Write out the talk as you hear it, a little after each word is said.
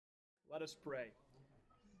Let us pray.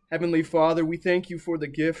 Heavenly Father, we thank you for the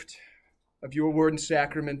gift of your word and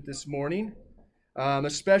sacrament this morning.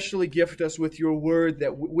 Especially gift us with your word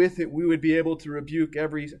that with it we would be able to rebuke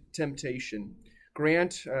every temptation.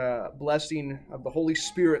 Grant blessing of the Holy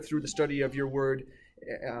Spirit through the study of your word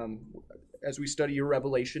as we study your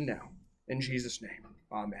revelation now. In Jesus' name,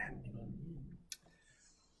 amen.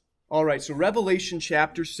 All right, so Revelation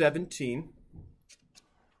chapter 17.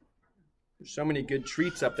 There's so many good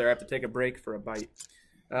treats up there. I have to take a break for a bite.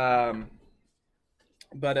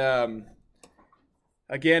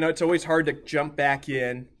 Again, it's always hard to jump back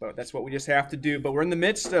in, but that's what we just have to do. But we're in the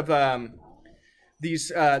midst of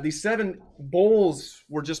these 7 bowls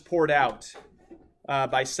were just poured out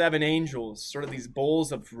by 7 angels, sort of these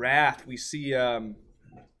bowls of wrath. We see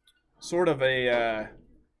sort of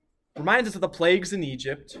reminds us of the plagues in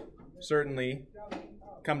Egypt, certainly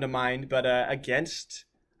come to mind, but against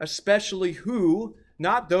especially who,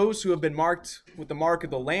 not those who have been marked with the mark of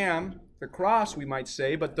the Lamb, the cross we might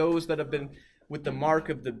say, but those that have been with the mark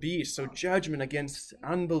of the beast. So judgment against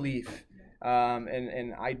unbelief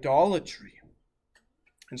and idolatry.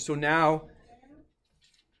 And so now,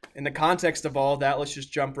 in the context of all that, let's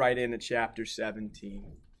just jump right into chapter 17.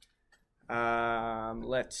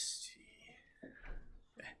 Let's see.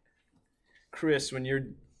 Chris, when you're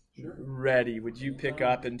ready, would you pick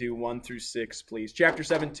up and do 1 through 6, please? Chapter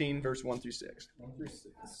 17, verse 1 through 6. 1 through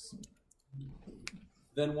 6.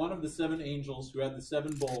 Then one of the 7 angels who had the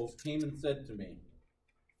 7 bowls came and said to me,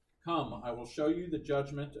 "Come, I will show you the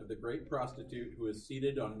judgment of the great prostitute who is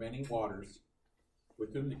seated on many waters,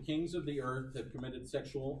 with whom the kings of the earth have committed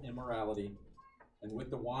sexual immorality, and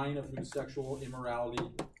with the wine of whose sexual immorality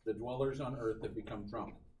the dwellers on earth have become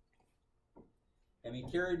drunk." And he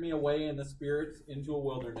carried me away in the spirit into a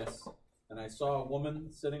wilderness, and I saw a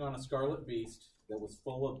woman sitting on a scarlet beast that was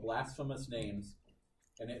full of blasphemous names,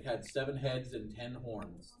 and it had 7 heads and 10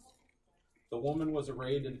 horns. The woman was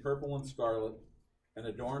arrayed in purple and scarlet, and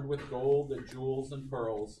adorned with gold and jewels and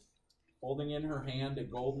pearls, holding in her hand a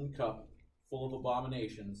golden cup full of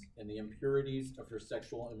abominations and the impurities of her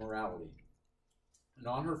sexual immorality. And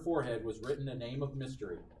on her forehead was written a name of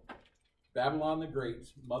mystery, Babylon the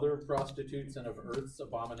Great, mother of prostitutes and of earth's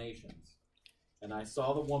abominations. And I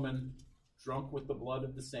saw the woman drunk with the blood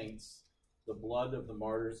of the saints, the blood of the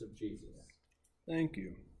martyrs of Jesus. Thank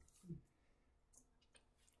you.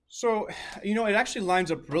 So, it actually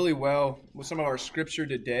lines up really well with some of our scripture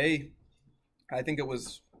today. I think it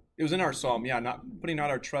was in our psalm, not putting out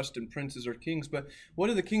our trust in princes or kings, but what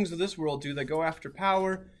do the kings of this world do? They go after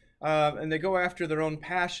power, and they go after their own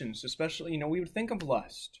passions, especially, we would think of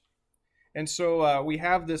lust. And so we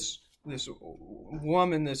have this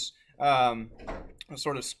woman, this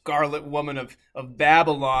sort of scarlet woman of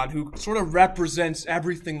Babylon, who sort of represents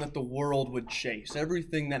everything that the world would chase,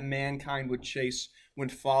 everything that mankind would chase when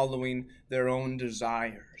following their own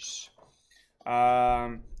desires.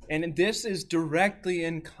 And this is directly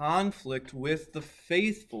in conflict with the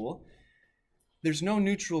faithful. There's no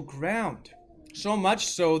neutral ground. So much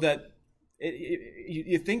so that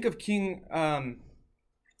you think of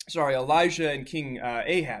Elijah and King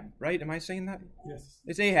Ahab, right? Am I saying that? Yes.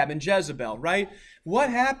 It's Ahab and Jezebel, right? What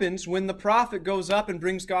happens when the prophet goes up and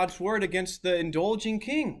brings God's word against the indulging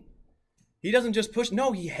king? He doesn't just push,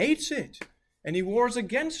 no, he hates it, and he wars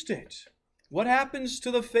against it. What happens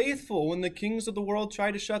to the faithful when the kings of the world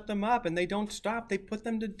try to shut them up and they don't stop? They put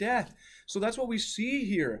them to death. So that's what we see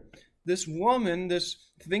here. This woman, this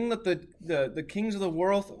thing that the kings of the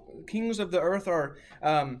world, kings of the earth are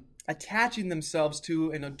attaching themselves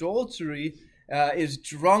to in adultery, is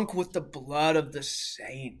drunk with the blood of the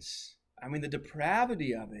saints. I mean, the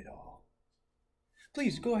depravity of it all.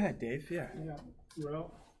 Please, go ahead, Dave. Yeah.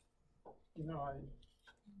 Well,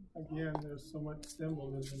 again, there's so much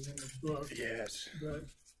symbolism in the book. Yes. But,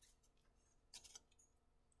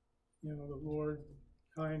 the Lord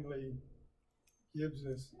kindly gives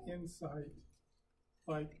us insight,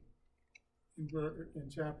 like in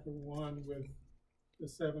chapter 1 with the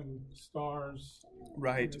 7 stars,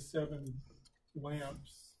 right, and the 7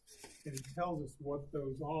 lamps, and he tells us what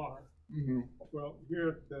those are. Mm-hmm. Well, here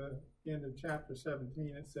at the end of chapter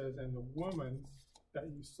 17, it says, "And the woman that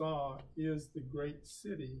you saw is the great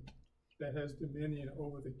city that has dominion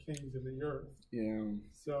over the kings of the earth." Yeah.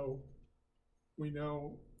 So we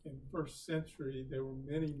know in first century there were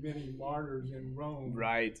many, many martyrs in Rome.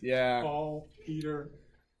 Right. Yeah. Paul, Peter,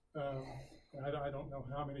 I don't know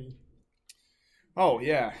how many. Oh,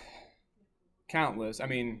 yeah. Countless. I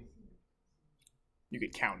mean, you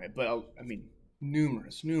could count it, but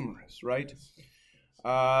numerous, right?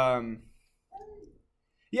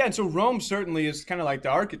 Yeah, and so Rome certainly is kind of like the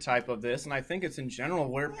archetype of this, and I think it's in general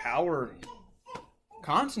where power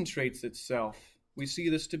concentrates itself. We see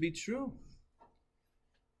this to be true.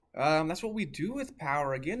 That's what we do with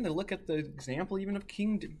power. Again, to look at the example even of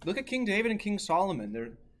look at King David and King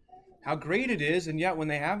Solomon. How great it is, and yet when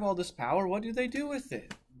they have all this power, what do they do with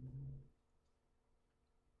it?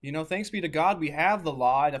 You know, thanks be to God, we have the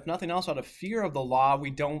law, and if nothing else, out of fear of the law, we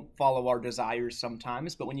don't follow our desires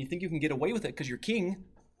sometimes. But when you think you can get away with it because you're king,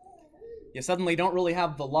 you suddenly don't really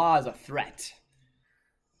have the law as a threat.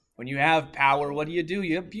 When you have power, what do?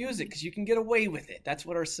 You abuse it because you can get away with it. That's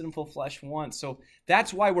what our sinful flesh wants. So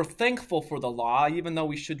that's why we're thankful for the law, even though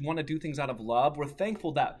we should want to do things out of love. We're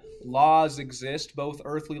thankful that laws exist, both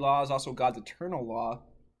earthly laws, also God's eternal law,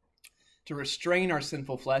 to restrain our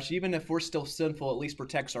sinful flesh. Even if we're still sinful, at least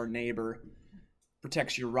protects our neighbor,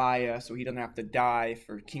 protects Uriah so he doesn't have to die,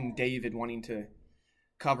 for King David wanting to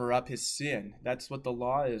cover up his sin. That's what the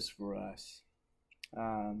law is for us.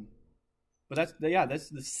 But that's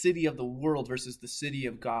the city of the world versus the city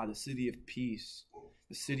of God, the city of peace,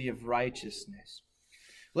 the city of righteousness.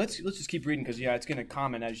 Let's just keep reading because it's going to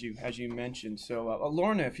comment as you mentioned. So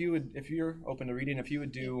Lorna, if you're open to reading, if you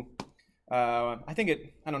would do, I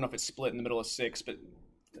don't know if it's split in the middle of 6, but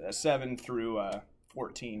 7 through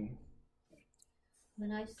 14.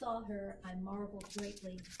 When I saw her, I marveled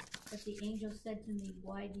greatly. But the angel said to me,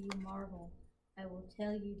 "Why do you marvel? I will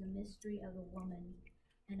tell you the mystery of the woman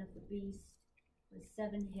and of the beast with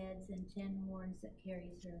 7 heads and 10 horns that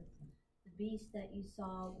carries her. The beast that you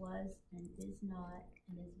saw was and is not,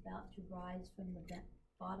 and is about to rise from the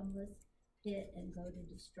bottomless pit and go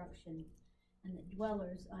to destruction. And the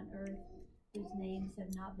dwellers on earth, whose names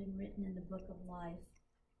have not been written in the book of life,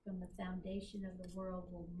 from the foundation of the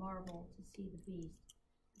world will marvel to see the beast,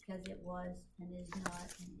 because it was and is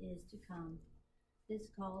not and is to come. This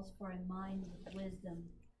calls for a mind with wisdom.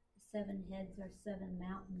 The 7 heads are 7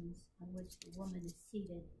 mountains on which the woman is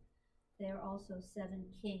seated. There are also 7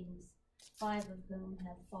 kings, 5 of whom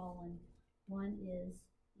have fallen. One is,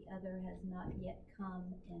 the other has not yet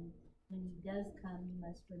come, and when he does come, he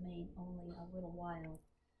must remain only a little while.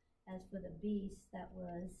 As for the beast that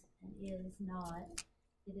was and is not,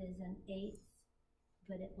 it is an 8th,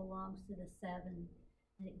 but it belongs to the 7,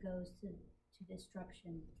 and it goes to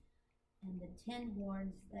destruction. And the 10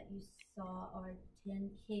 horns that you saw are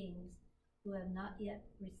 10 kings who have not yet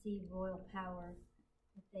received royal power,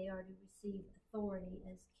 but they are to receive authority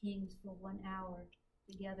as kings for 1 hour,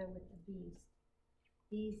 together with the beast.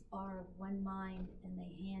 These are of one mind, and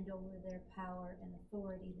they hand over their power and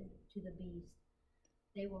authority to the beast.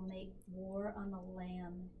 They will make war on the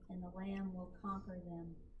Lamb, and the Lamb will conquer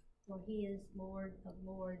them, for he is Lord of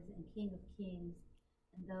lords and King of kings,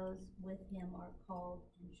 and those with him are called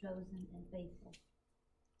and chosen and faithful.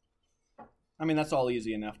 I mean, that's all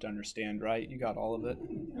easy enough to understand, right? You got all of it.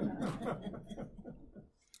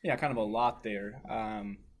 Yeah, kind of a lot there.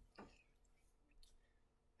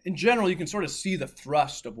 In general, you can sort of see the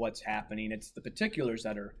thrust of what's happening. It's the particulars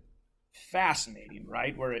that are fascinating,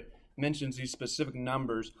 right? Where it mentions these specific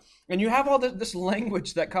numbers. And you have all this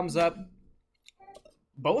language that comes up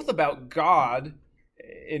both about God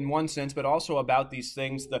in one sense, but also about these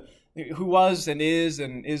things, who was and is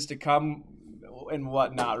to come and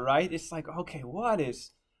whatnot, right? It's like, okay, what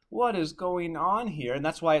is going on here? And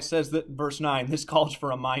that's why it says that, verse 9, this calls for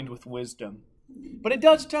a mind with wisdom. But it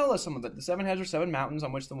does tell us some of it. The 7 heads are 7 mountains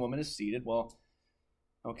on which the woman is seated. Well,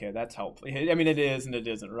 okay, that's helpful. I mean, it is and it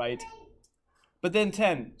isn't, right? But then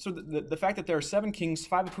 10. So the fact that there are 7 kings,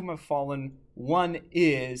 5 of whom have fallen, 1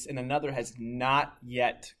 is, and another has not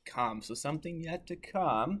yet come. So something yet to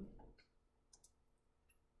come.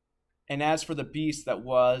 And as for the beast that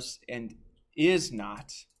was and is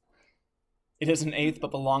not, it is an 8th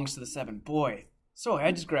but belongs to the 7. Boy, so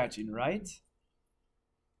head-scratching, right?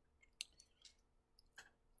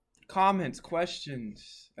 Comments,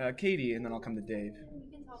 questions? Katie, and then I'll come to Dave. You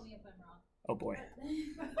can tell me if I'm wrong. Oh boy.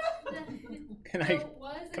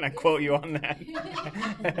 Can I quote you on that?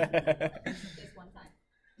 Just one time.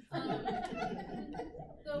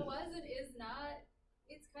 The was and is not,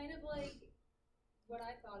 it's kind of like what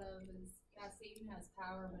I thought of is, Satan has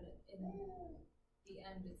power, but in the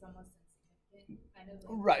end it's almost insignificant. Kind of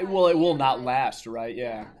like, right, well, it will not last, right?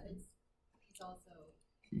 Yeah. It's also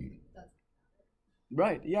doesn't matter.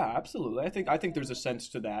 Right, yeah, absolutely. I think there's a sense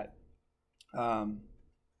to that.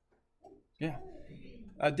 Yeah.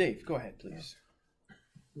 Dave, go ahead, please.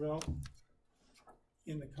 Well,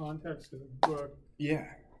 in the context of the book, yeah,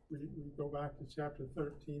 we go back to chapter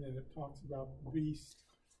 13, and it talks about the beast,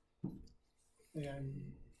 and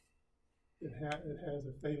it has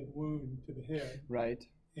a fatal wound to the head. right.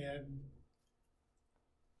 And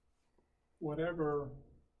whatever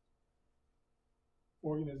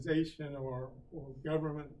organization or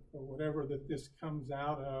government or whatever that this comes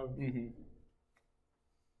out of,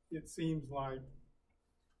 it seems like,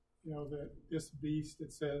 you know, that this beast,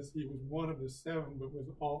 it says he was one of the seven, but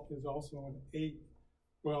is also an eighth.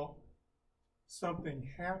 Well, something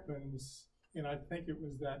happens, and I think it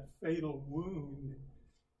was that fatal wound.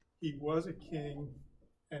 He was a king,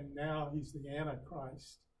 and now he's the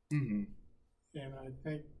Antichrist. And I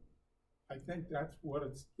think that's what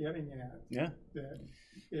it's getting at. Yeah. That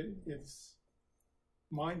it's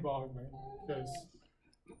mind-boggling because,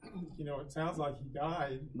 you know, it sounds like he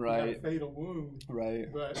died. Right. He had a fatal wound. Right.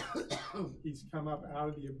 But he's come up out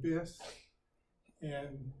of the abyss,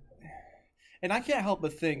 and I can't help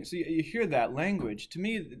but think, so you hear that language. To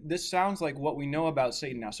me, this sounds like what we know about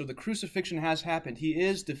Satan now. So the crucifixion has happened. He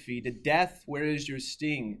is defeated. Death, where is your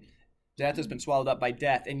sting? Death has been swallowed up by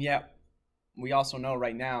death. And yet, we also know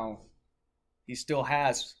right now, he still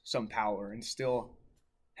has some power and still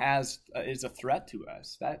is a threat to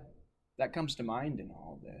us. That comes to mind in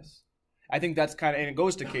all this. I think that's kind of, and it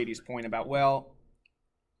goes to Katie's point about, well,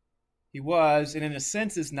 he was, and in a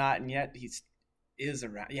sense is not, and yet he is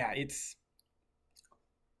around. Yeah, it's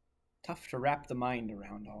tough to wrap the mind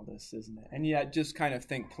around all this, isn't it? And yet just kind of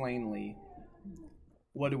think plainly,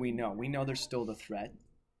 what do we know? We know there's still the threat,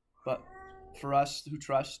 but for us who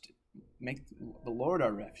trust, make the Lord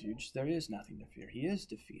our refuge, there is nothing to fear. He is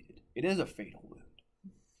defeated. It is a fatal wound.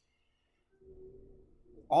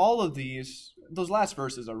 All of those last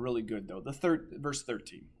verses are really good, though. Verse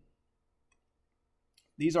 13.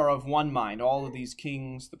 These are of one mind, all of these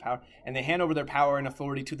kings, the power, and they hand over their power and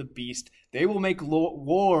authority to the beast. They will make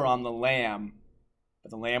war on the Lamb,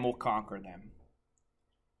 but the Lamb will conquer them.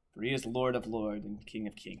 For he is Lord of lords and King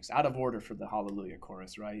of kings. Out of order for the Hallelujah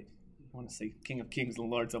chorus, right? I want to say King of kings and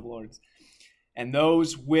Lords of lords. And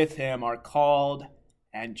those with him are called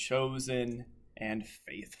and chosen and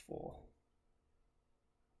faithful.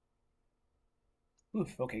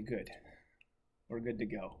 Oof, okay, good. We're good to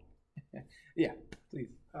go. Yeah, please.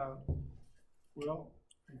 Well,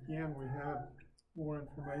 again, we have more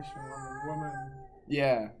information on the woman.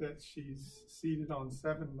 Yeah. That she's seated on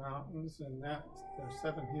 7 mountains, and that there's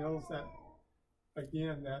 7 hills. That,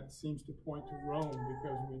 again, that seems to point to Rome,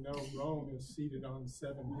 because we know Rome is seated on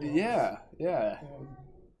 7 hills. Yeah, yeah. And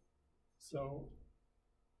so,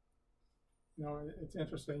 you know, it's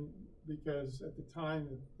interesting because at the time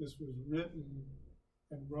that this was written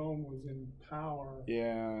and Rome was in power,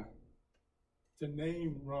 yeah, to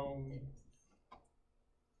name Rome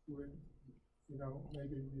would, you know,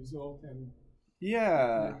 maybe result in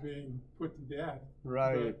her being put to death.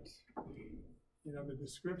 Right. But, you know, the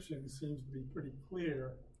description seems to be pretty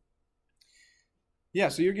clear. Yeah,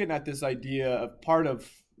 so you're getting at this idea of part of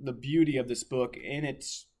the beauty of this book in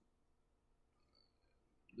its,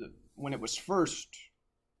 when it was first,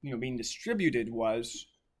 you know, being distributed,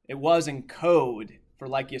 it was in code for,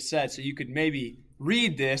 like you said, so you could maybe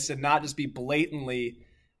read this and not just be blatantly,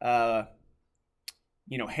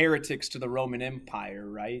 you know, heretics to the Roman Empire,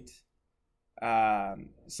 right?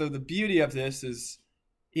 So the beauty of this is,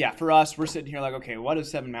 yeah, for us, we're sitting here like, okay, what does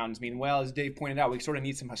 7 mountains mean? Well, as Dave pointed out, we sort of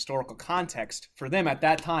need some historical context. For them at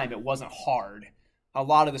that time, it wasn't hard. A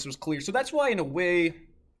lot of this was clear. So that's why, in a way,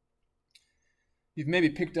 you've maybe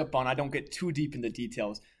picked up on, I don't get too deep in the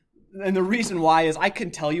details. And the reason why is I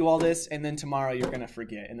can tell you all this, and then tomorrow you're going to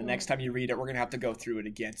forget. And the next time you read it, we're going to have to go through it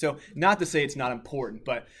again. So not to say it's not important,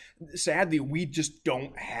 but sadly, we just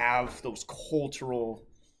don't have those cultural...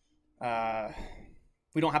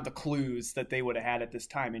 we don't have the clues that they would have had at this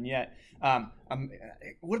time. And yet,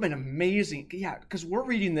 it would have been amazing. Yeah, because we're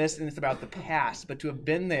reading this, and it's about the past. But to have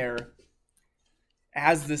been there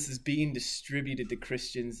as this is being distributed to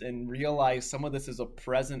Christians and realize some of this is a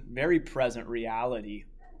present, very present reality,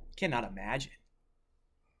 cannot imagine.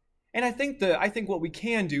 And I think what we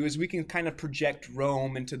can do is we can kind of project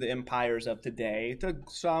Rome into the empires of today to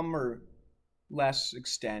some or less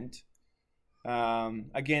extent.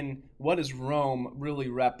 Again, what does Rome really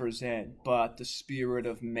represent but the spirit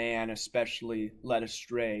of man, especially led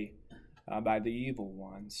astray by the evil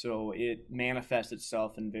one? So it manifests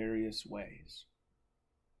itself in various ways.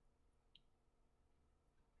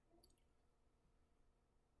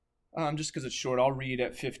 Just because it's short, I'll read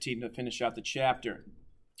at 15 to finish out the chapter.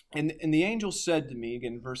 And the angel said to me,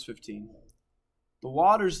 again, verse 15, the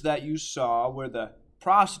waters that you saw where the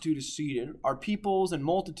prostitute is seated are peoples and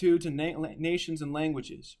multitudes and nations and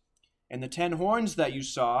languages. And the 10 horns that you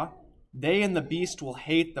saw, they and the beast will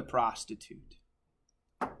hate the prostitute.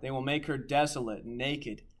 They will make her desolate and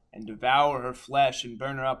naked and devour her flesh and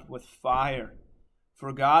burn her up with fire.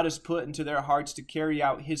 For God has put into their hearts to carry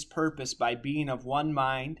out his purpose by being of one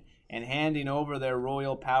mind and handing over their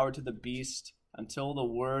royal power to the beast until the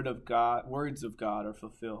words of God are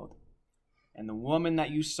fulfilled. And the woman that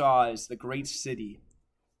you saw is the great city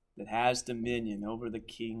that has dominion over the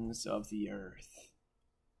kings of the earth.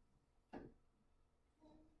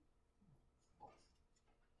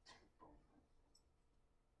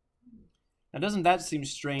 Now, doesn't that seem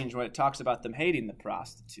strange when it talks about them hating the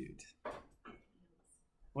prostitute?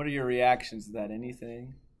 What are your reactions to that?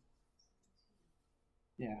 Anything?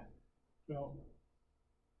 Yeah. Well,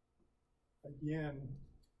 again,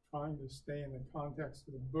 trying to stay in the context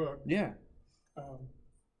of the book. Yeah.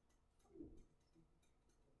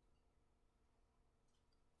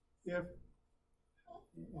 If,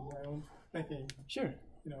 in my own thinking, Sure.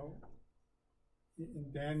 you know, in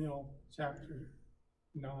Daniel chapter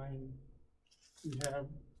 9, we have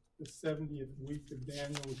the 70th week of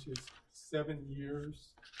Daniel, which is 7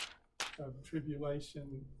 years of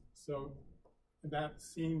tribulation. So that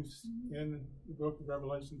seems in the book of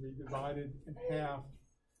Revelation to be divided in half.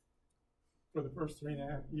 For the first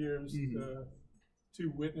 3.5 years, the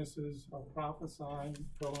two witnesses are prophesying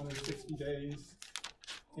 1260 days.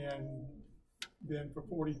 And then for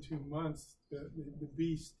 42 months, the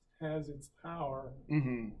beast has its power.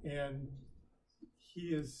 And he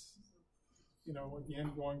is, you know,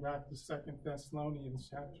 again, going back to 2 Thessalonians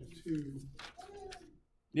chapter 2.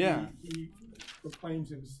 Yeah. He proclaims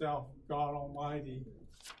himself God Almighty,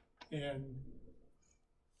 and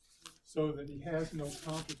so that he has no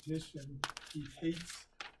competition. He hates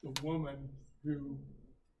the woman who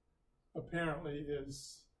apparently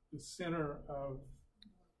is the center of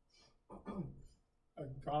a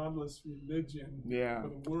godless religion for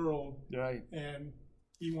the world. Right. And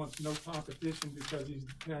he wants no competition because he's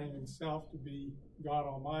declaring himself to be God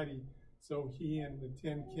Almighty. So he and the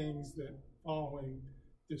 10 kings that follow him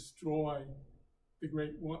destroy the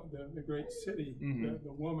great city,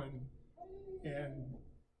 the woman, and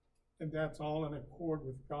that's all in accord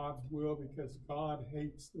with God's will, because God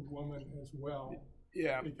hates the woman as well.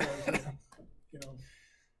 Yeah. Because of, you know.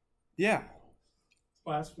 Yeah.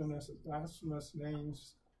 Blasphemous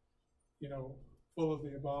names, you know, full of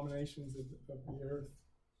the abominations of the earth.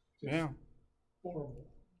 Just horrible.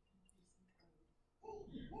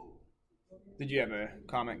 Did you have a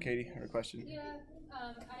comment, Katie, or a question? Yeah,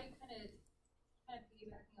 I kind of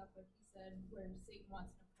piggybacking up what he said, where Satan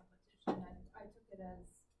wants no competition. I took it as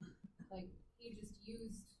like he just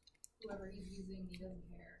used whoever he's using. He doesn't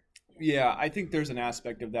care. Yeah, I think there's an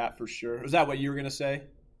aspect of that for sure. Was that what you were gonna say?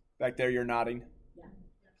 Back there, you're nodding. Yeah.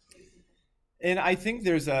 And I think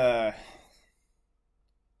there's a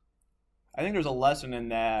lesson in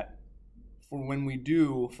that for when we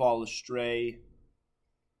do fall astray.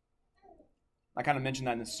 I kind of mentioned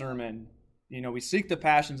that in the sermon. You know, we seek the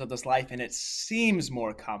passions of this life and it seems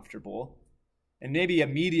more comfortable. And maybe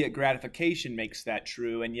immediate gratification makes that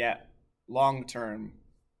true, and yet long term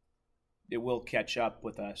it will catch up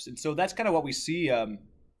with us. And so that's kind of what we see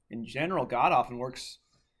in general. God often works.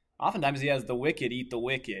 Oftentimes he has the wicked eat the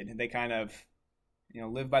wicked. And they kind of, you know,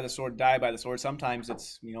 live by the sword, die by the sword. Sometimes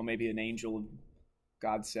it's, you know, maybe an angel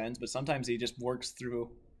God sends, but sometimes he just works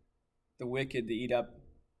through the wicked to eat up.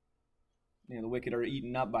 You know, the wicked are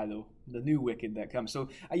eaten up by the new wicked that comes. So,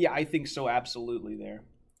 yeah, I think so, absolutely there.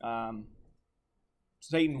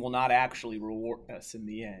 Satan will not actually reward us in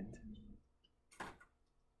the end.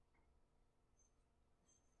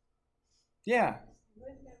 Yeah. We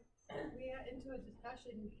got into a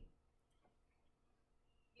discussion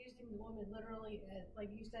using the woman literally as, like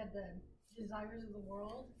you said, the desires of the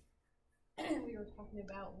world. We were talking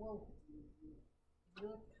about, well,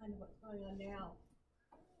 look kind of what's going on now.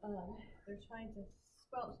 They're trying to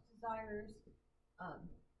squelch desires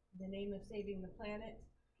in the name of saving the planet,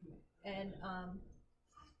 and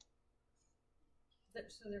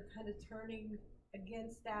so they're kind of turning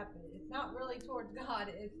against that, but it's not really towards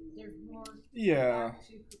God. They're more back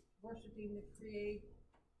to worshiping the creation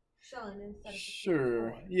instead of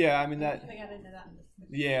sure. Yeah, I mean that. I got into that.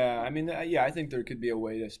 Yeah, I mean, yeah, I think there could be a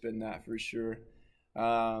way to spin that for sure.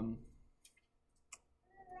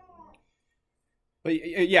 But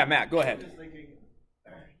yeah, Matt, go ahead. I was just thinking,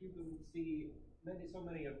 you can see so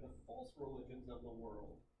many of the false religions of the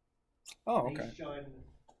world. Oh, okay. They shun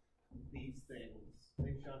these things.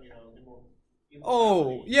 They shun, you know, immorality.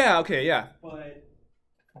 Oh, yeah, okay, yeah. But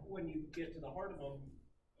when you get to the heart of them,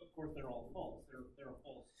 of course, they're all false. They're a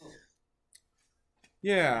false hope.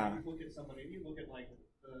 Yeah. You look at somebody, you look at like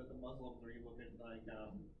the Muslims, or you look at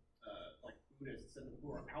like Buddhists, and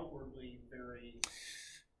who are outwardly very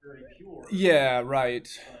pure. Yeah, right.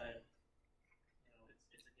 But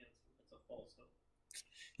you know, it's a false hope.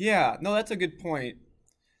 Yeah, no, that's a good point.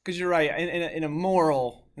 Because you're right. In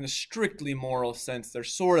a strictly moral sense, they're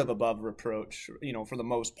sort of above reproach, for the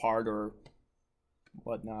most part or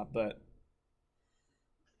whatnot.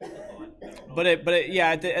 Yeah,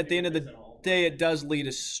 at the end of the day, it does lead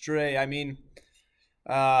astray.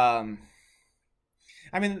 The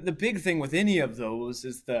big thing with any of those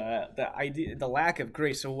is the idea, the lack of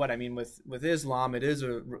grace. So what? With Islam, it is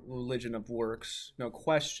a religion of works, no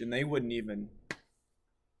question. They wouldn't even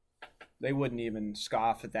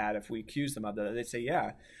scoff at that if we accused them of that. They'd say,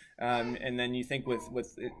 yeah. And then you think with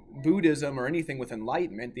Buddhism or anything with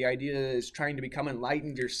enlightenment, the idea is trying to become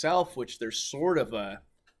enlightened yourself, which there's sort of an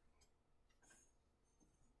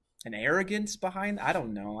arrogance behind. I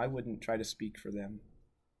don't know. I wouldn't try to speak for them.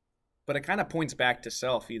 But it kind of points back to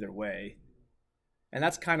self either way. And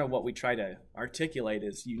that's kind of what we try to articulate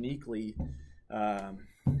is uniquely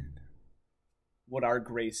what our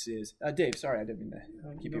grace is. Dave, sorry, I didn't mean to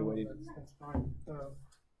keep you waiting. That's fine.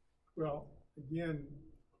 Well, again,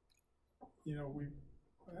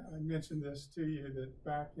 I mentioned this to you that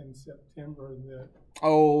back in September that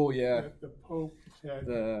the Pope had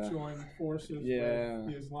joined forces with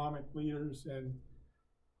the Islamic leaders, and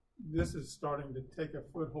this is starting to take a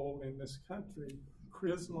foothold in this country.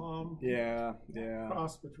 Chrislam,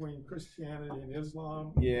 cross between Christianity and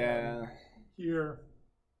Islam. Yeah, here,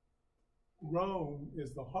 Rome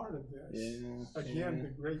is the heart of this.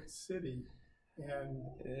 The great city. And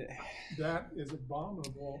that is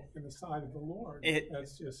abominable in the sight of the Lord.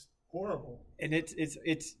 That's just horrible. And it's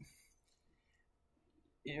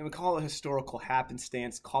we call it historical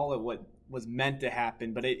happenstance, call it what was meant to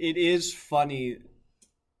happen, but it is funny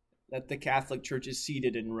that the Catholic Church is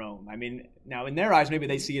seated in Rome. Now in their eyes, maybe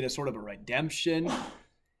they see it as sort of a redemption.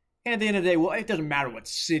 And at the end of the day, well, it doesn't matter what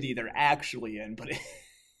city they're actually in, but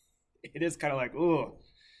it is kind of like, ooh.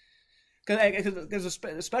 Because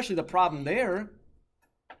especially the problem there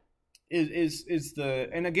is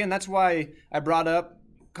and again, that's why I brought up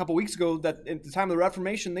a couple weeks ago that at the time of the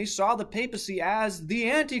Reformation, they saw the papacy as the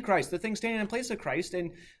Antichrist, the thing standing in place of Christ.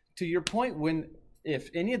 And to your point, if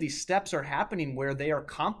any of these steps are happening where they are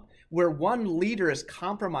where one leader is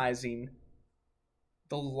compromising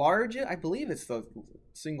the largest, I believe it's the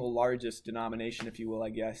single largest denomination, if you will, I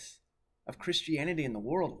guess, of Christianity in the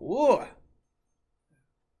world. Whoa.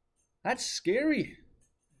 That's scary.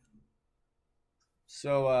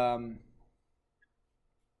 So,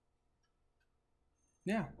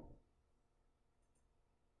 yeah.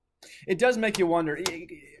 It does make you wonder.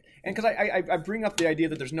 And because I bring up the idea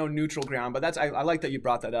that there's no neutral ground, but I like that you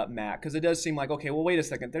brought that up, Matt, because it does seem like, okay, well, wait a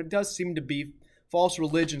second. There does seem to be false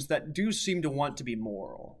religions that do seem to want to be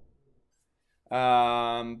moral.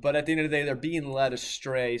 But at the end of the day, they're being led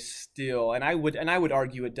astray still. And I would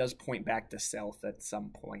argue it does point back to self at some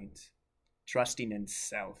point. Trusting in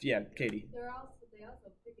self. Yeah, Katie. They also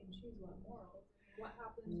pick and choose what morals. What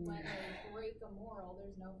happens when they break a moral?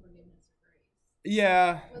 There's no forgiveness or grace.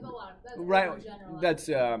 Yeah. With a lot of that's right. Overgeneralized. That's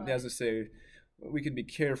as I say, we can be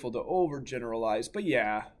careful to overgeneralize, but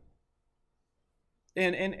yeah.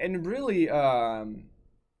 And really,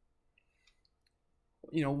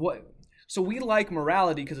 what? So we like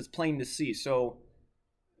morality because it's plain to see. So,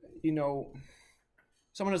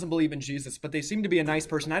 someone doesn't believe in Jesus, but they seem to be a nice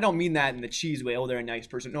person. I don't mean that in the cheese way, oh, they're a nice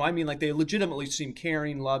person. No, I mean like they legitimately seem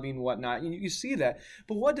caring, loving, whatnot. You see that.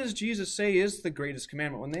 But what does Jesus say is the greatest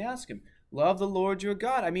commandment when they ask him? Love the Lord your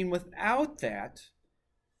God. Without that,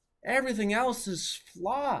 everything else is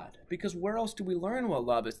flawed. Because where else do we learn what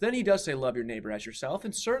love is? Then he does say love your neighbor as yourself.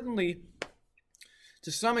 And certainly,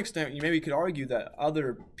 to some extent, you maybe could argue that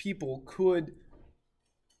other people could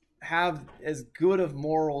have as good of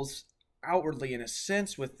morals outwardly in a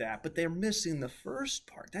sense with that, but they're missing the first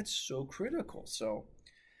part. That's so critical. So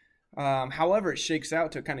however it shakes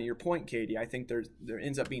out to kind of your point, Katie, I think there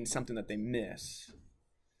ends up being something that they miss.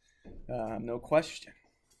 No question.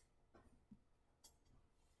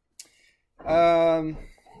 No,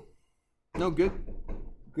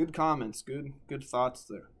 good comments, good thoughts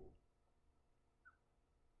there.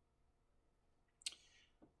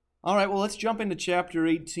 All right, well, let's jump into chapter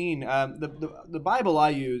 18. The Bible I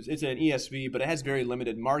use, it's an ESV, but it has very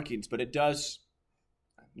limited markings, but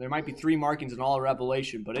there might be 3 markings in all of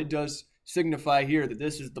Revelation, but it does signify here that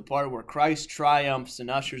this is the part where Christ triumphs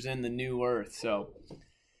and ushers in the new earth. So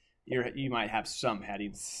you might have some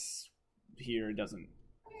headings here. It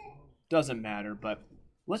doesn't matter, but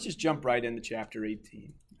let's just jump right into chapter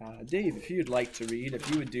 18. Dave, if you'd like to read, if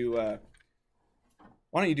you would do,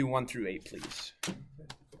 why don't you do 1 through 8, please?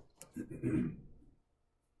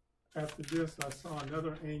 After this, I saw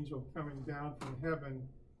another angel coming down from heaven,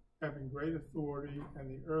 having great authority, and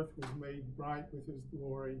the earth was made bright with his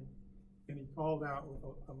glory. And he called out with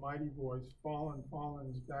a mighty voice, Fallen, fallen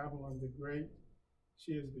is Babylon the Great.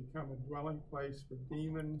 She has become a dwelling place for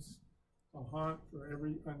demons, a haunt for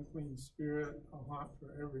every unclean spirit, a haunt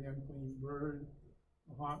for every unclean bird,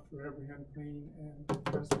 a haunt for every unclean and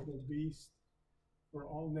detestable beast. For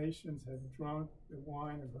all nations have drunk the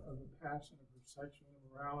wine of the passion of her sexual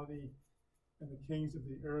immorality, and the kings of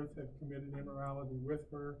the earth have committed immorality with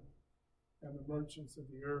her, and the merchants of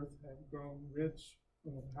the earth have grown rich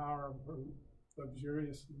from the power of her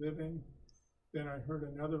luxurious living. Then I heard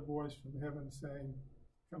another voice from heaven saying,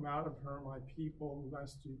 Come out of her, my people,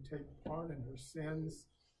 lest you take part in her sins,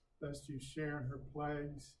 lest you share in her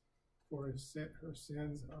plagues, for her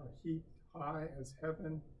sins are heaped high as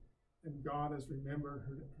heaven, and God has remembered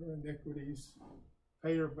her iniquities.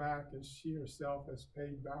 Pay her back as she herself has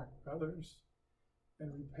paid back others,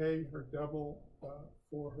 and repay her double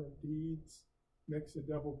for her deeds. Mix a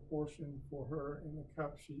double portion for her in the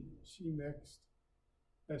cup she mixed,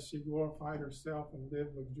 as she glorified herself and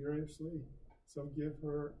lived luxuriously. So give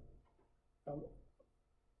her a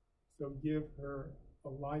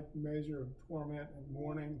like measure of torment and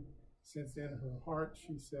mourning, since in her heart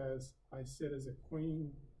she says, I sit as a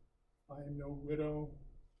queen, I am no widow,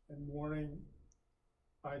 and mourning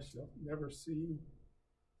I shall never see.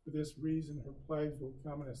 For this reason her plagues will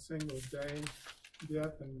come in a single day,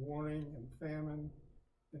 death and mourning and famine,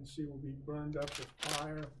 and she will be burned up with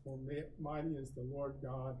fire, for mighty is the Lord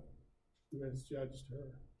God who has judged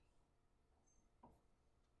her.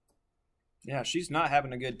 Yeah, she's not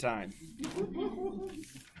having a good time.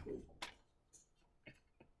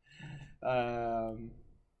 And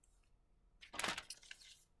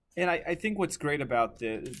I think what's great about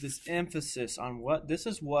this emphasis on what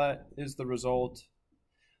is the result.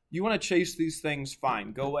 You want to chase these things,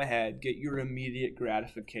 fine, go ahead, get your immediate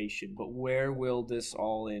gratification, but where will this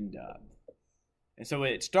all end up? And so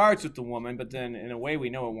it starts with the woman, but then in a way we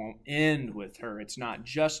know it won't end with her. It's not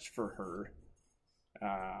just for her.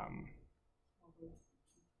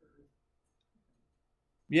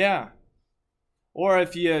 Yeah. Or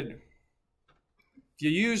if you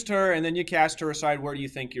used her and then you cast her aside, where do you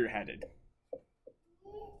think you're headed?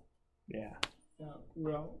 Yeah.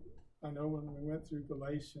 Well, I know when we went through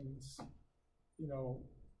Galatians,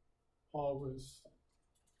 Paul was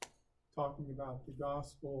talking about the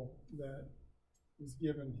gospel that was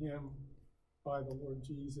given him by the Lord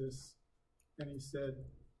Jesus. And he said,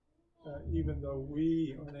 even though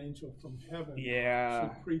we or an angel from heaven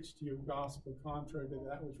should preach to you a gospel contrary to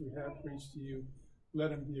that which we have preached to you, let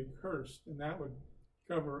him be accursed. And that would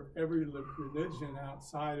cover every religion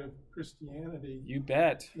outside of Christianity. You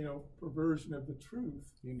bet. Perversion of the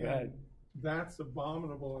truth. You bet. And that's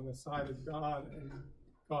abominable in the sight of God, and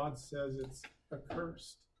God says it's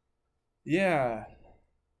accursed. Yeah.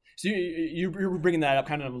 So you're bringing that up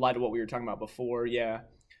kind of in light of what we were talking about before. Yeah.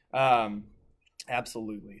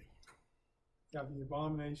 Absolutely. Yeah, the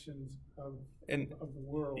abominations of the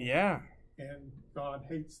world. Yeah. And God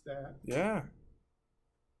hates that. Yeah.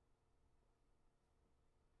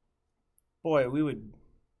 Boy, you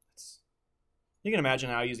can imagine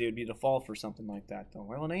how easy it would be to fall for something like that, though.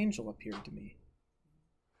 Well, an angel appeared to me.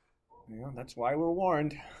 That's why we're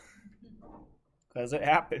warned. Because it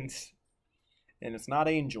happens. And it's not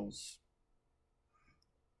angels.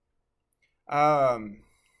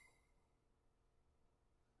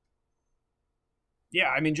 Yeah,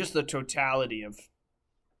 I mean, just the totality of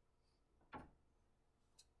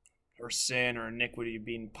her sin or iniquity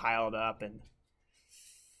being piled up and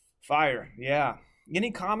fire. Yeah.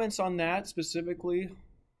 Any comments on that specifically?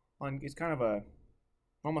 It's kind of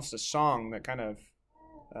almost a song that kind of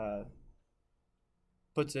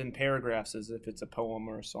puts in paragraphs as if it's a poem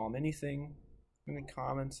or a psalm. Any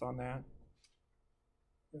comments on that?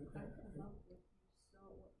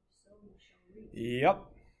 Yep,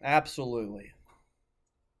 absolutely.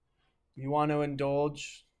 You want to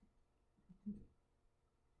indulge?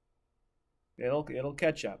 It'll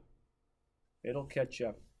catch up. It'll catch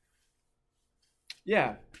up.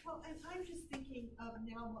 Yeah. Well, and I'm just thinking of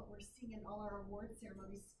now what we're seeing in all our award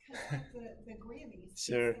ceremonies, because the Grammys.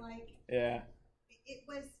 Sure. It's like, yeah. He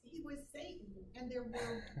was Satan, and there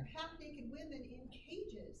were half-naked women in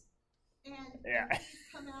cages, and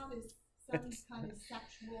he's come out as some kind of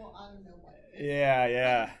sexual, I don't know what. Yeah,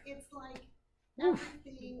 yeah. And it's like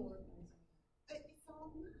everything. It's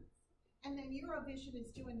all nuts. And then Eurovision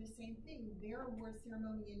is doing the same thing. Their award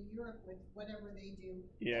ceremony in Europe with whatever they do.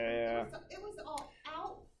 Yeah. It was all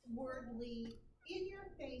outwardly in your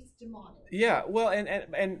face demonic. Yeah, well,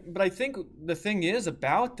 but I think the thing is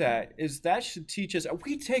about that is that should teach us.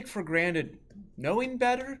 We take for granted knowing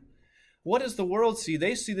better, what does the world see?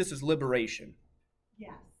 They see this as liberation.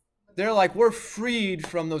 Yes. They're like, we're freed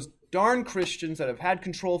from those darn Christians that have had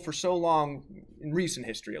control for so long, in recent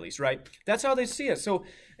history at least, right? That's how they see it. So,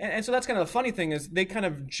 and so that's kind of the funny thing is they kind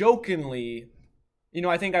of jokingly,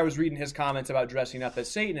 I think I was reading his comments about dressing up as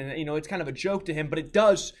Satan, and, it's kind of a joke to him, but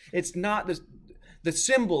it's not, the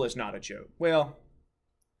symbol is not a joke. Well,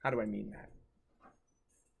 how do I mean that?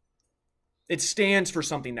 It stands for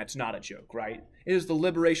something that's not a joke, right? It is the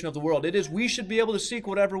liberation of the world. It is we should be able to seek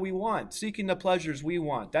whatever we want, seeking the pleasures we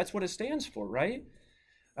want. That's what it stands for, right?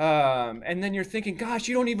 And then you're thinking, gosh,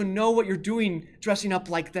 you don't even know what you're doing dressing up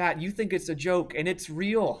like that. You think it's a joke, and it's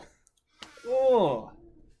real. Oh,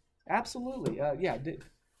 absolutely. Yeah.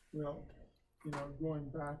 Well, going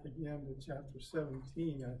back again to chapter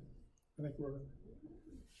 17, I think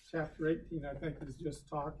chapter 18, I think, is just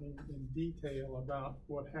talking in detail about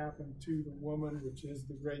what happened to the woman, which is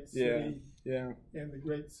the great city. Yeah. And the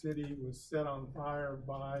great city was set on fire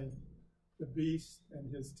by the beast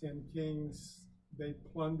and his 10 kings. They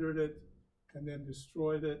plundered it and then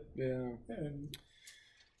destroyed it. Yeah. And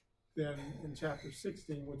then in chapter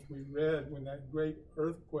 16, which we read, when that great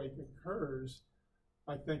earthquake occurs,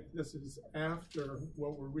 I think this is after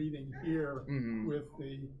what we're reading here with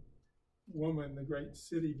the woman, the great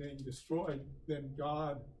city being destroyed. Then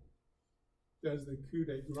God does the coup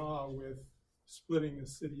de grace with splitting the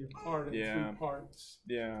city apart in 3 parts.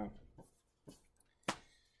 Yeah.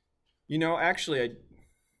 Actually,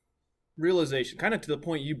 realization, kind of to the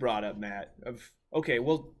point you brought up, Matt, of, okay,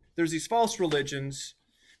 well, there's these false religions,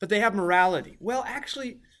 but they have morality. Well,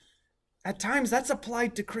 actually, at times that's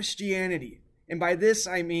applied to Christianity. And by this,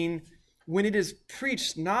 I mean, when it is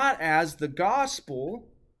preached not as the gospel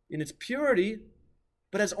in its purity,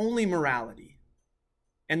 but as only morality.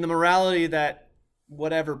 And the morality that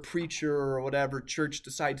whatever preacher or whatever church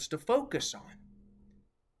decides to focus on.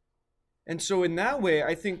 And so in that way,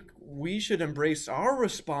 I think we should embrace our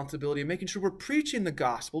responsibility of making sure we're preaching the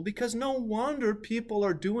gospel, because no wonder people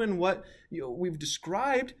are doing what we've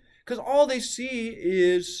described, because all they see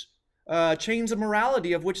is chains of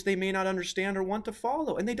morality of which they may not understand or want to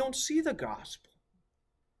follow, and they don't see the gospel.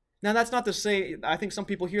 Now, that's not to say, I think some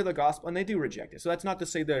people hear the gospel and they do reject it. So that's not to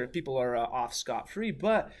say that people are off scot-free.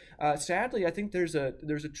 But sadly, I think there's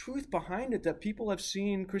a truth behind it that people have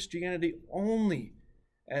seen Christianity only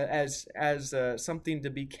as something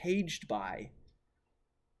to be caged by.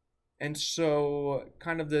 And so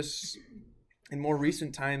kind of this, in more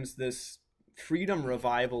recent times, this freedom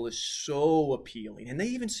revival is so appealing. And they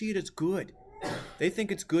even see it as good. They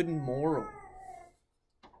think it's good and moral.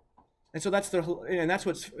 And so that's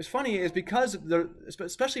what's funny is because they're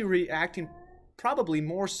especially reacting probably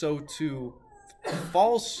more so to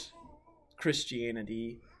false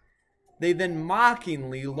Christianity, they then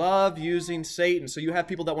mockingly love using Satan. So you have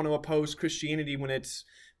people that want to oppose Christianity when it's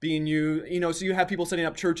being used, so you have people setting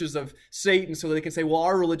up churches of Satan so they can say, well,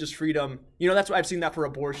 our religious freedom, that's what I've seen that for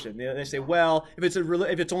abortion. They say, well, if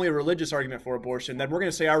it's only a religious argument for abortion, then we're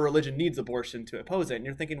going to say our religion needs abortion to oppose it. And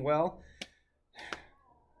you're thinking, well,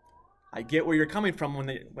 I get where you're coming from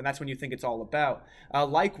when that's when you think it's all about.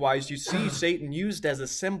 Likewise, you see Satan used as a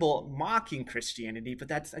symbol mocking Christianity, but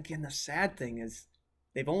that's, again, the sad thing is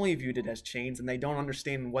they've only viewed it as chains, and they don't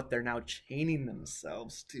understand what they're now chaining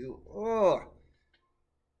themselves to. Ugh.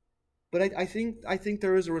 But I think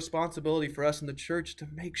there is a responsibility for us in the church to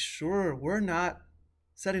make sure we're not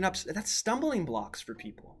setting up, that's stumbling blocks for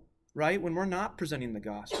people, right? When we're not presenting the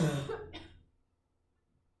gospel.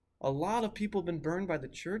 A lot of people have been burned by the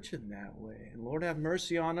church in that way. And Lord have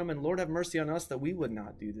mercy on them, and Lord have mercy on us that we would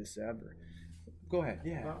not do this ever. Go ahead,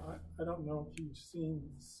 yeah. I don't know if you've seen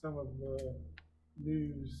some of the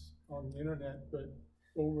news on the internet, but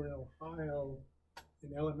over in Ohio,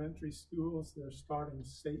 in elementary schools, they're starting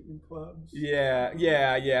Satan clubs. Yeah.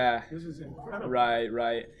 This is incredible.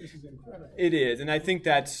 Right. This is incredible. It is, and I think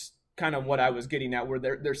that's kind of what I was getting at, where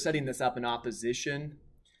they're setting this up in opposition.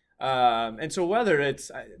 And so whether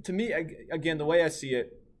it's, to me, again, the way I see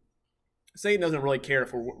it, Satan doesn't really care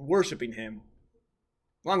if we're worshiping him,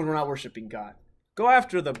 as long as we're not worshiping God. Go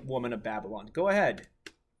after the woman of Babylon. Go ahead.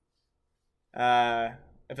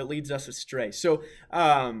 If it leads us astray. So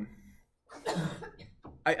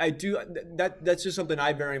I do, that's just something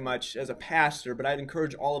I very much, as a pastor, but I'd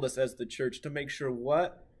encourage all of us as the church to make sure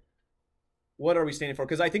what are we standing for?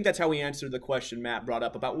 Because I think that's how we answer the question Matt brought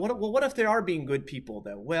up about what if they are being good people,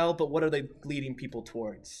 though? Well, but what are they leading people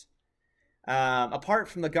towards? Apart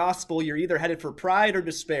from the gospel, you're either headed for pride or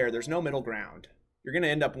despair. There's no middle ground. You're going to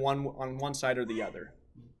end up on one side or the other.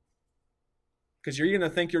 Because you're going to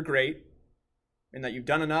think you're great and that you've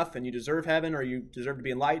done enough and you deserve heaven or you deserve to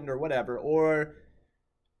be enlightened or whatever. Or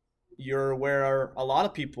you're where a lot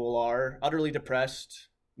of people are, utterly depressed,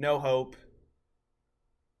 no hope,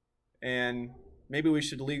 and maybe we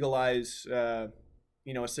should legalize,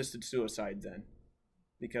 assisted suicide then,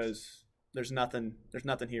 because there's nothing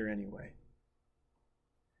here anyway.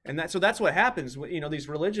 And that's what happens. These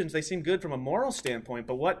religions, they seem good from a moral standpoint,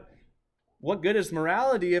 but what good is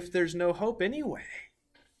morality if there's no hope anyway?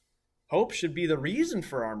 Hope should be the reason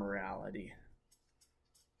for our morality.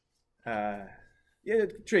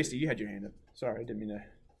 Tracy, you had your hand up. Sorry, I didn't mean to.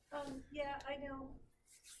 Yeah, I know.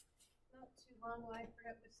 Not too long ago, I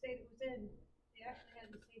forgot what state it was in. They actually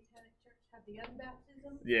had the Satanic Church have the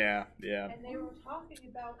unbaptism. Yeah. And they were talking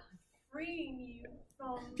about freeing you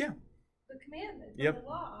from the commandment, from the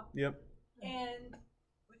law. Yep. And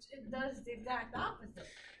which it does the exact opposite.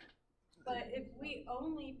 But if we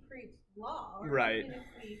only preach law, or even if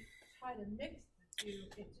we try to mix the two,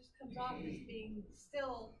 it just comes off as being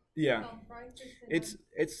still self-righteous. It's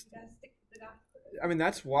gotta stick to the gospel. I mean,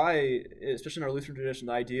 that's why, especially in our Lutheran tradition,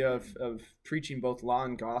 the idea of preaching both law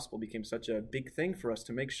and gospel became such a big thing for us,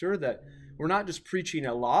 to make sure that we're not just preaching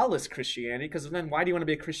a lawless Christianity, because then why do you want to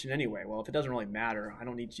be a Christian anyway? Well, if it doesn't really matter, I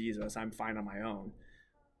don't need Jesus, I'm fine on my own.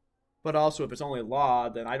 But also, if it's only law,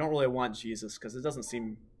 then I don't really want Jesus, because it doesn't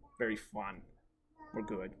seem very fun or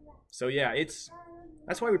good. So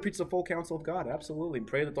that's why we preach the full counsel of God, absolutely. And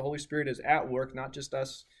pray that the Holy Spirit is at work, not just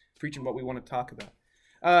us preaching what we want to talk about.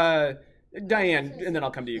 Diane, and then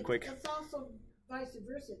I'll come to you quick. It's also vice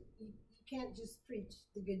versa. You can't just preach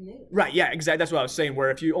the good news. Right, yeah, exactly. That's what I was saying,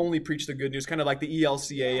 where if you only preach the good news, kind of like the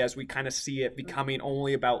ELCA, as we kind of see it becoming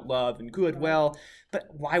only about love and good, well, but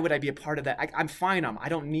why would I be a part of that? I'm fine. I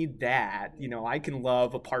don't need that. I can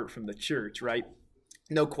love apart from the church, right?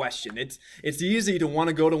 No question. It's easy to want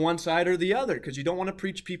to go to one side or the other, because you don't want to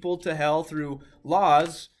preach people to hell through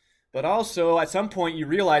laws. But also, at some point, you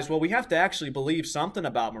realize, well, we have to actually believe something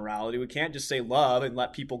about morality. We can't just say love and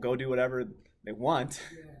let people go do whatever they want.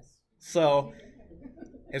 Yes. So,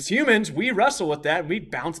 as humans, we wrestle with that, and we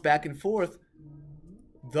bounce back and forth.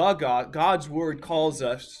 God's word calls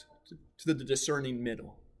us to the discerning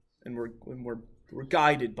middle, and we're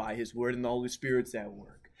guided by His word, and the Holy Spirit's at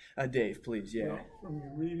work. Dave, please, Well, from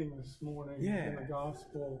your reading this morning in the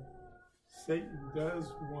gospel, Satan does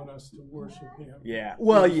want us to worship him. Yeah.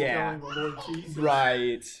 Well, He's telling the Lord Jesus,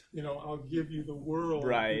 right. I'll give you the world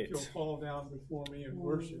if you'll fall down before me and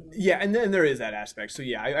worship. Yeah, and then there is that aspect. So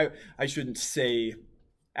yeah, I shouldn't say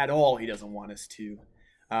at all he doesn't want us to.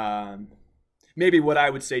 Maybe what I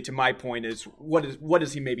would say to my point is, what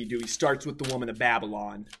does he maybe do? He starts with the woman of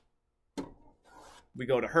Babylon. We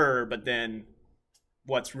go to her, but then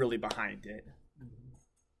what's really behind it?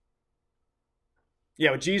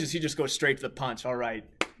 Yeah, with Jesus, he just goes straight to the punch. All right,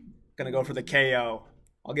 gonna go for the KO.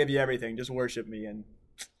 I'll give you everything. Just worship me and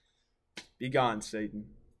be gone, Satan.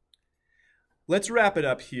 Let's wrap it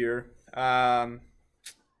up here. Let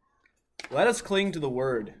us cling to the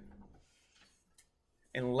Word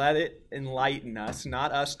and let it enlighten us,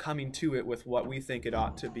 not us coming to it with what we think it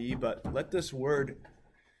ought to be, but let this Word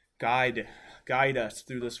guide us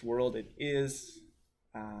through this world. It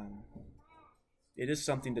is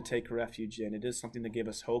something to take refuge in. It is something to give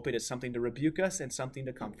us hope. It is something to rebuke us and something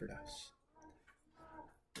to comfort us.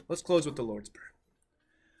 Let's close with the Lord's Prayer.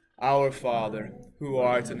 Our Father, who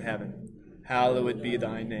art in heaven, hallowed be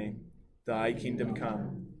thy name. Thy kingdom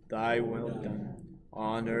come, thy will be done,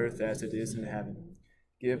 on earth as it is in heaven.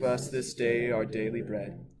 Give us this day our daily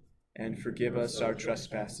bread, and forgive us our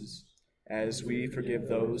trespasses, as we forgive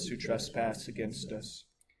those who trespass against us.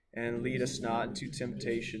 And lead us not into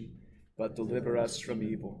temptation, but deliver us from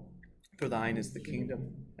evil. For thine is the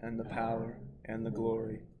kingdom, and the power, and the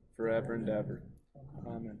glory, forever and ever.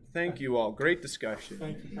 Amen. Thank you all. Great discussion.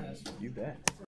 Thank you, Pastor. You bet.